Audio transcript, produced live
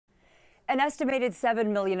An estimated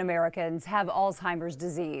 7 million Americans have Alzheimer's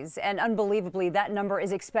disease, and unbelievably, that number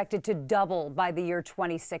is expected to double by the year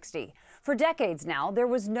 2060. For decades now, there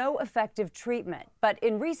was no effective treatment, but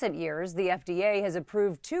in recent years, the FDA has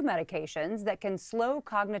approved two medications that can slow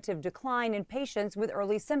cognitive decline in patients with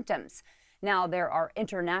early symptoms. Now, there are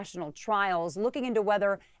international trials looking into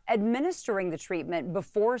whether administering the treatment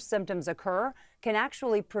before symptoms occur can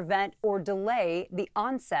actually prevent or delay the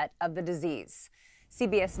onset of the disease.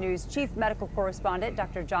 CBS News chief medical correspondent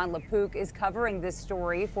Dr. Jon LaPook is covering this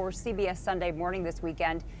story for CBS Sunday Morning this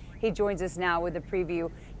weekend. He joins us now with a preview.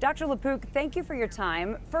 Dr. LaPook, thank you for your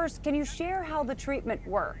time. First, can you share how the treatment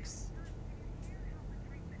works?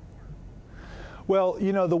 Well,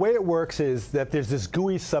 you know, the way it works is that there's this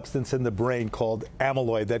gooey substance in the brain called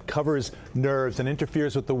amyloid that covers nerves and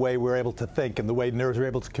interferes with the way we're able to think and the way nerves are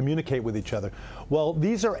able to communicate with each other. Well,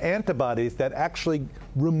 these are antibodies that actually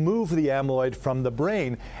remove the amyloid from the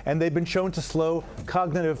brain, and they've been shown to slow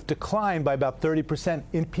cognitive decline by about 30%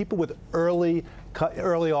 in people with early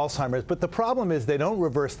Alzheimer's. But the problem is they don't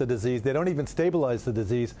reverse the disease. They don't even stabilize the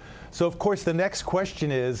disease. So, of course, the next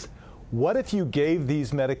question is, what if you gave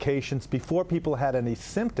these medications before people had any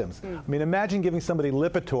symptoms? I mean, imagine giving somebody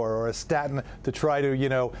Lipitor or a statin to try to, you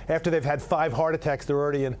know, after they've had 5 heart attacks, they're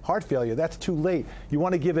already in heart failure. That's too late. You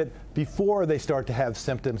want to give it before they start to have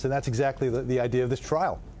symptoms, and that's exactly the idea of this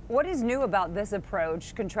trial. What is new about this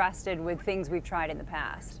approach contrasted with things we've tried in the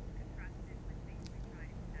past?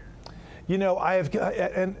 You know, I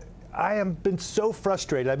have been so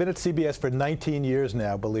frustrated. I've been at CBS for 19 years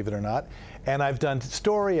now, believe it or not, and I've done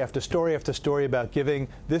story after story after story about giving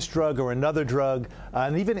this drug or another drug,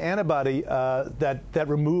 and even antibody that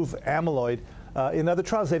remove amyloid in other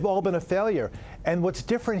trials. They've all been a failure. And what's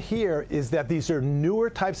different here is that these are newer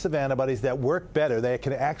types of antibodies that work better. They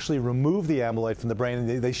can actually remove the amyloid from the brain.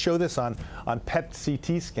 And they show this on PET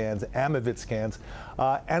CT scans, Amyvid scans.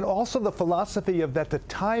 And also the philosophy of that the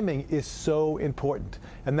timing is so important.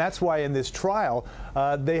 And that's why in this trial,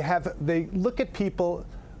 they look at people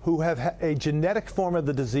who have a genetic form of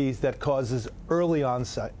the disease that causes early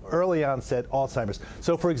onset Alzheimer's.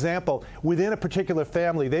 So, for example, within a particular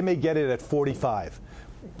family, they may get it at 45,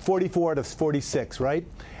 44 to 46, right?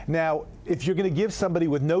 Now, if you're going to give somebody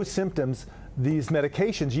with no symptoms these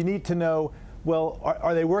medications, you need to know, well,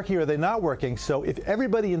 are they working or are they not working? So if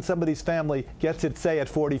everybody in somebody's family gets it, say, at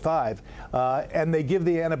 45, and they give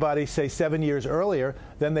the antibody, say, 7 years earlier,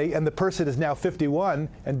 and the person is now 51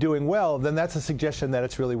 and doing well, then that's a suggestion that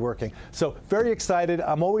it's really working. So very excited.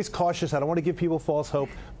 I'm always cautious. I don't want to give people false hope,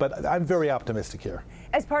 but I'm very optimistic here.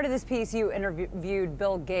 As part of this piece, you interviewed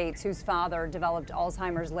Bill Gates, whose father developed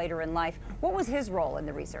Alzheimer's later in life. What was his role in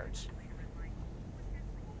the research?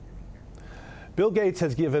 Bill Gates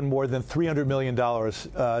has given more than $300 million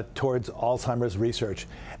towards Alzheimer's research.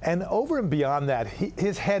 And over and beyond that,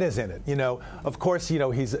 his head is in it. You know, of course, you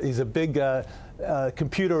know, he's a big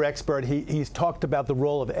computer expert. He's talked about the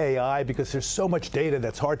role of AI because there's so much data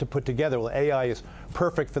that's hard to put together. Well, AI is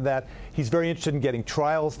perfect for that. He's very interested in getting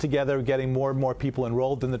trials together, getting more and more people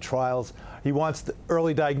enrolled in the trials. He wants the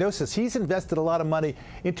early diagnosis. He's invested a lot of money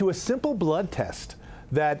into a simple blood test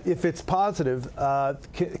that, if it's positive,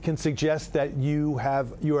 can suggest that you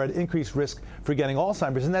are at increased risk for getting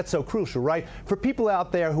Alzheimer's, and that's so crucial, right? For people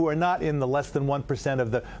out there who are not in the less than 1%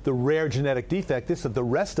 of the rare genetic defect, this is the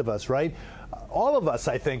rest of us, right? All of us,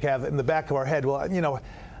 I think, have in the back of our head, well, you know,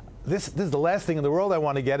 this is the last thing in the world I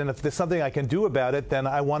want to get, and if there's something I can do about it, then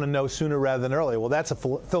I want to know sooner rather than earlier. Well, that's a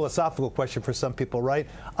philosophical question for some people, right?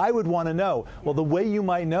 I would want to know. Well, the way you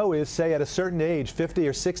might know is, say, at a certain age, 50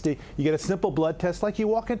 or 60, you get a simple blood test, like you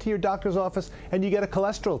walk into your doctor's office and you get a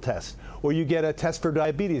cholesterol test, or you get a test for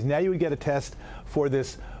diabetes. Now you would get a test for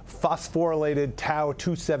this phosphorylated tau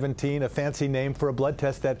 217, a fancy name for a blood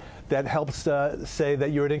test that helps say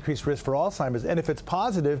that you're at increased risk for Alzheimer's. And if it's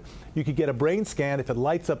positive, you could get a brain scan. If it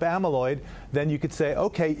lights up amyloid, then you could say,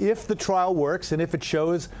 okay, if the trial works and if it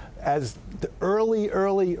shows as the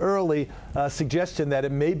early suggestion that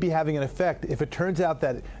it may be having an effect, if it turns out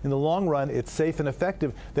that in the long run it's safe and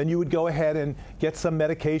effective, then you would go ahead and get some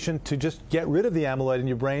medication to just get rid of the amyloid in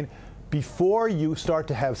your brain before you start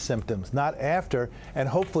to have symptoms, not after, and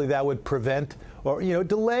hopefully that would prevent or, you know,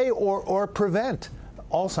 delay or prevent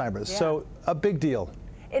Alzheimer's. Yeah. So a big deal.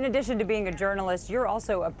 In addition to being a journalist, you're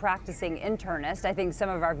also a practicing internist. I think some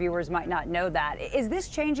of our viewers might not know that. Is this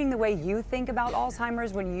changing the way you think about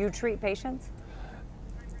Alzheimer's when you treat patients?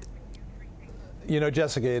 You know,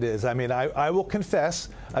 Jessica, it is. I mean, I will confess,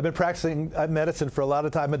 I've been practicing medicine for a lot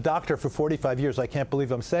of time. I'm a doctor for 45 years. I can't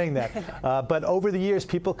believe I'm saying that. But over the years,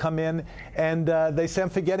 people come in and they say I'm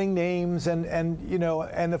forgetting names, and you know,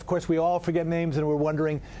 and of course we all forget names, and we're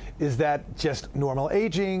wondering, is that just normal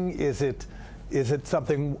aging? Is it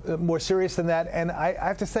something more serious than that? And I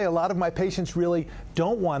have to say, a lot of my patients really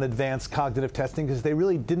don't want advanced cognitive testing because they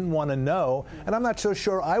really didn't want to know. And I'm not so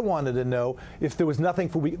sure I wanted to know if there was nothing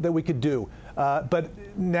that we could do. But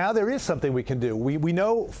now there is something we can do. We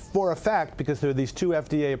know for a fact, because there are these 2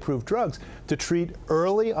 FDA-approved drugs, to treat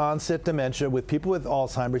early onset dementia with people with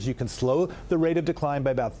Alzheimer's. You can slow the rate of decline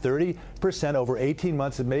by about 30% over 18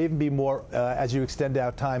 months. It may even be more as you extend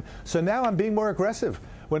out time. So now I'm being more aggressive.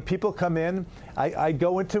 When people come in, I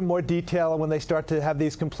go into more detail when they start to have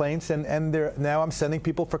these complaints, and now I'm sending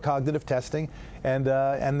people for cognitive testing, and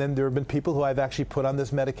then there have been people who I've actually put on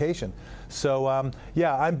this medication. So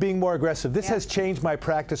yeah, I'm being more aggressive. This has changed my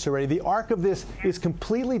practice already. The arc of this is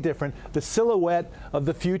completely different. The silhouette of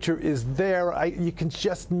the future is there. You can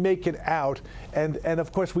just make it out, and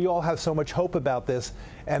of course we all have so much hope about this.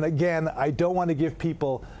 And again, I don't want to give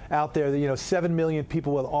people out there, you know, 7 million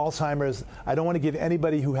people with Alzheimer's. I don't want to give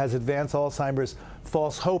anybody who has advanced Alzheimer's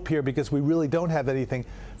false hope here, because we really don't have anything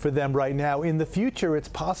for them right now. In the future, it's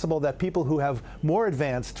possible that people who have more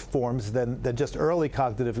advanced forms than just early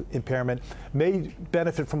cognitive impairment may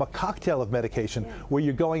benefit from a cocktail of medication where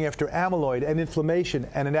you're going after amyloid and inflammation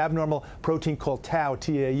and an abnormal protein called tau,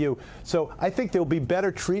 T-A-U. So I think there will be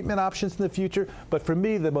better treatment options in the future. But for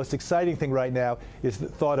me, the most exciting thing right now is the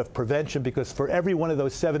thought of prevention, because for every one of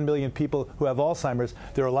those 7 million people who have Alzheimer's,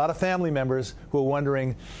 there are a lot of family members who are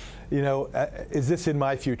wondering, you know, is this in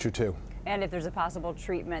my future too? And if there's a possible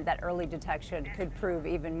treatment, that early detection could prove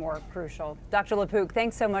even more crucial. Dr. LaPook,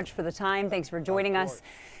 thanks so much for the time. Thanks for joining us.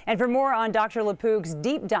 And for more on Dr. LaPook's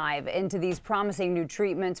deep dive into these promising new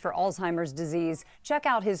treatments for Alzheimer's disease, check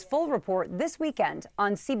out his full report this weekend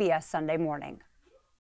on CBS Sunday Morning.